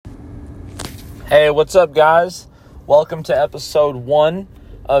Hey, what's up, guys? Welcome to episode 1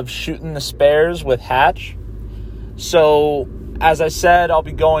 of Shooting the Spares with Hatch. So, as I said, I'll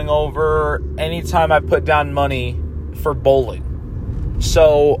be going over anytime I put down money for bowling.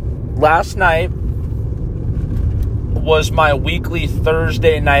 So, last night was my weekly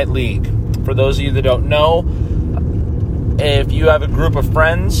Thursday night league. For those of you that don't know, if you have a group of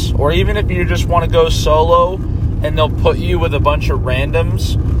friends, or even if you just want to go solo and they'll put you with a bunch of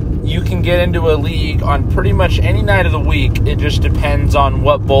randoms, you can get into a league on pretty much any night of the week. It just depends on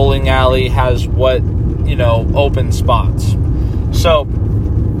what bowling alley has what, open spots. So,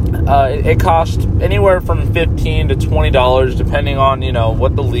 it costs anywhere from $15 to $20, depending on,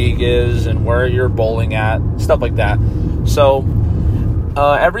 what the league is and where you're bowling at, stuff like that. So,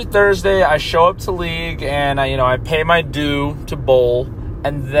 every Thursday I show up to league and I pay my due to bowl,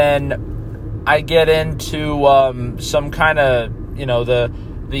 and then I get into some kind of,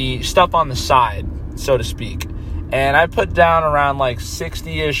 the stuff on the side, so to speak. And I put down around like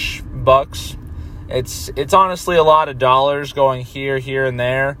 60-ish bucks. It's honestly a lot of dollars going here, and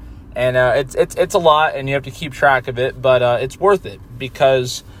there. And it's a lot, and you have to keep track of it, but it's worth it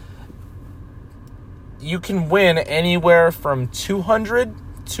because you can win anywhere from $200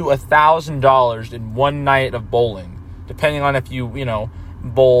 to $1,000 in one night of bowling, depending on if you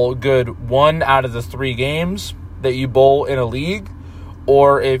bowl good 1 out of the 3 games that you bowl in a league,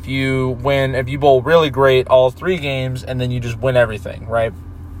 or if you bowl really great all 3 games and then you just win everything, right?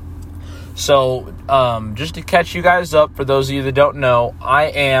 So, just to catch you guys up, for those of you that don't know,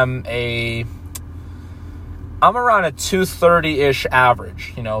 I'm around a 230-ish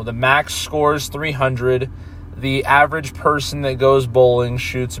average. The max score is 300. The average person that goes bowling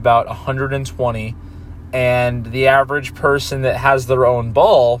shoots about 120. And the average person that has their own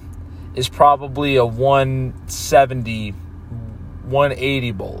ball is probably a 170,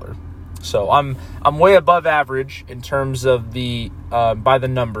 180 bowler. So I'm way above average in terms of the by the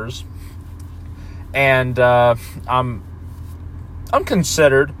numbers. And I'm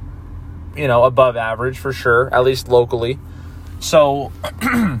considered above average for sure, at least locally. So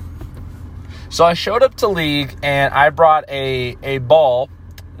so I showed up to league and I brought a ball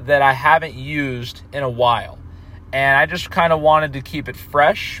that I haven't used in a while. And I just kind of wanted to keep it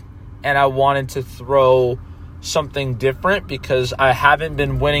fresh, and I wanted to throw something different because I haven't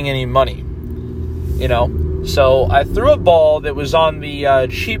been winning any money. So I threw a ball that was on the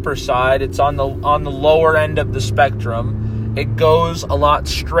cheaper side. It's on the lower end of the spectrum. It goes a lot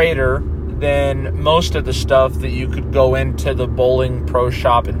straighter than most of the stuff that you could go into the bowling pro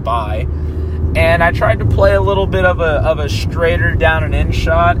shop and buy. And I tried to play a little bit of a straighter down and in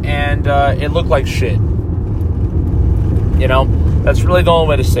shot, and it looked like shit. That's really the only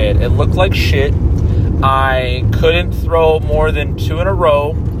way to say it. It looked like shit. I couldn't throw more than 2 in a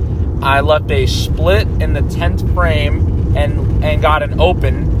row. I left a split in the 10th frame and got an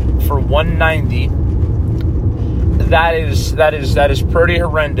open for 190. That is pretty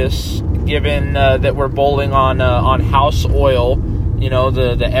horrendous, given that we're bowling on house oil.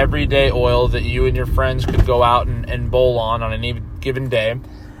 The everyday oil that you and your friends could go out and bowl on any given day.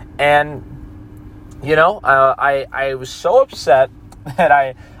 And, I was so upset that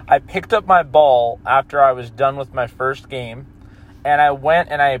I picked up my ball after I was done with my first game, and I went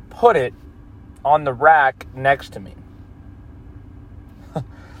and I put it on the rack next to me.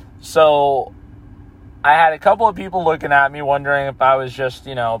 So I had a couple of people looking at me wondering if I was just,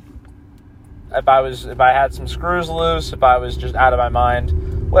 if I had some screws loose, if I was just out of my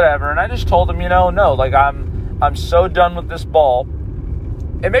mind, whatever. And I just told them, no, like I'm so done with this ball.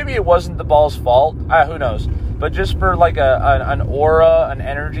 And maybe it wasn't the ball's fault. Who knows? But just for like an aura, an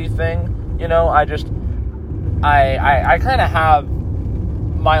energy thing, I kind of have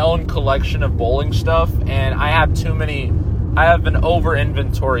my own collection of bowling stuff, and I have an over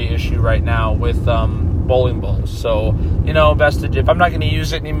inventory issue right now with bowling balls. So, if I'm not going to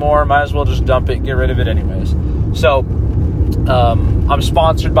use it anymore, might as well just dump it, get rid of it anyways. So, I'm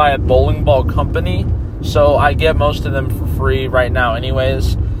sponsored by a bowling ball company, so I get most of them for free right now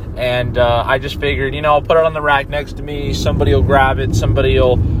anyways. And I just figured, I'll put it on the rack next to me. Somebody will grab it. Somebody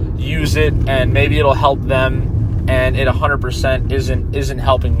will use it, and maybe it'll help them. And it 100% isn't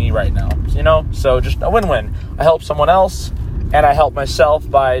helping me right now. So just a win-win. I help someone else, and I help myself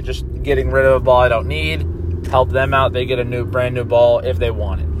by just getting rid of a ball I don't need. Help them out. They get a brand new ball if they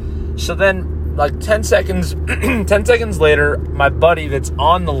want it. So then, like 10 seconds later, my buddy that's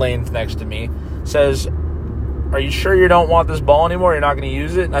on the lanes next to me says, "Are you sure you don't want this ball anymore? You're not going to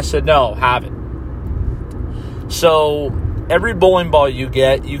use it?" And I said, "No, have it." So every bowling ball you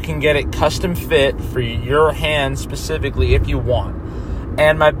can get it custom fit for your hand specifically if you want.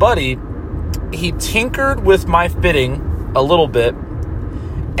 And my buddy he tinkered with my fitting a little bit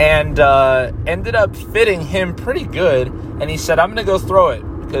and ended up fitting him pretty good. And he said, I'm going to go throw it,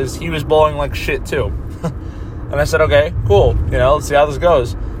 because he was bowling like shit too. And I said, okay, cool. Let's see how this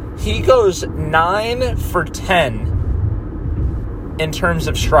goes. He goes 9 for 10 in terms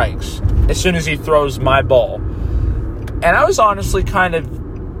of strikes as soon as he throws my ball. And I was honestly kind of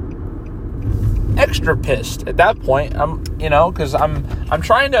extra pissed at that point. Because I'm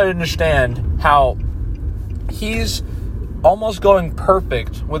trying to understand how he's almost going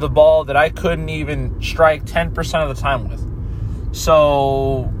perfect with a ball that I couldn't even strike 10% of the time with.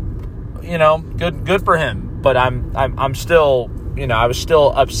 So, good for him. But I'm still, I was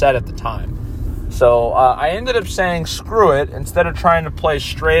still upset at the time. So I ended up saying, screw it. Instead of trying to play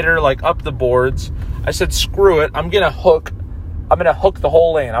straighter, like up the boards, I said, screw it. I'm gonna hook the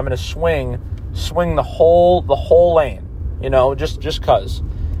whole lane. I'm gonna swing the whole lane. Just cause.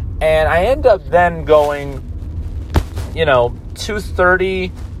 And I end up then going,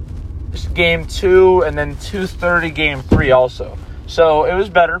 230 game 2 and then 230 game 3 also. So it was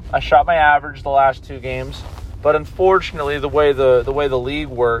better. I shot my average the last 2 games, but unfortunately, the way the league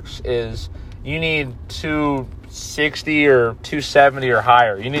works is you need 260 or 270 or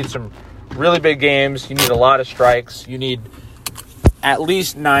higher. You need some really big games. You need a lot of strikes. You need at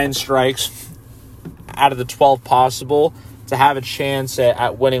least 9 strikes out of the 12 possible to have a chance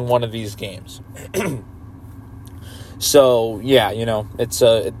at winning one of these games. So yeah, it's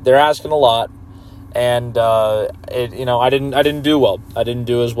they're asking a lot. And I didn't do well. I didn't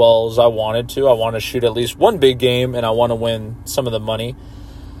do as well as I wanted to. I want to shoot at least one big game, and I want to win some of the money.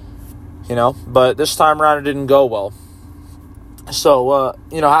 But this time around, it didn't go well. So,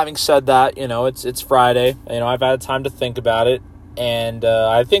 having said that, it's Friday. I've had time to think about it, and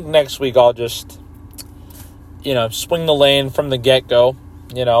I think next week I'll just, swing the lane from the get-go.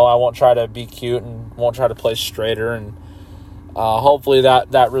 I won't try to be cute and won't try to play straighter, and hopefully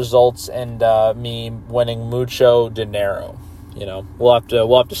that results in me winning mucho dinero. We'll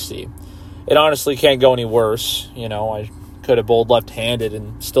have to see. It honestly can't go any worse. I could have bowled left-handed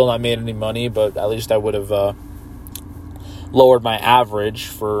and still not made any money, but at least I would have lowered my average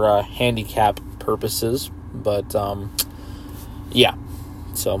for handicap purposes. But yeah,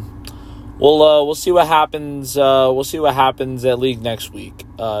 so we'll see what happens. We'll see what happens at league next week.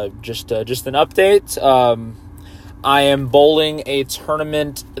 Just an update. I am bowling a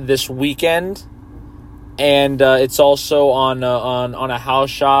tournament this weekend, and it's also on a house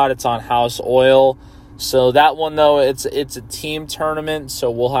shot. It's on House Oil. So that one, though, it's a team tournament, so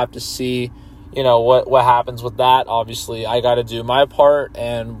we'll have to see, what happens with that. Obviously, I got to do my part,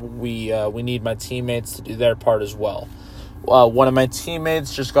 and we need my teammates to do their part as well. One of my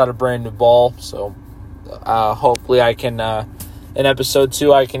teammates just got a brand new ball, so hopefully I can. In episode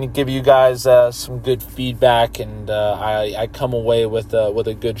 2, I can give you guys some good feedback, and I come away with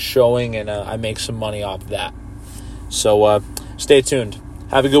a good showing, and I make some money off that. So stay tuned.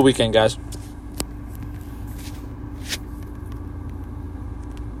 Have a good weekend, guys.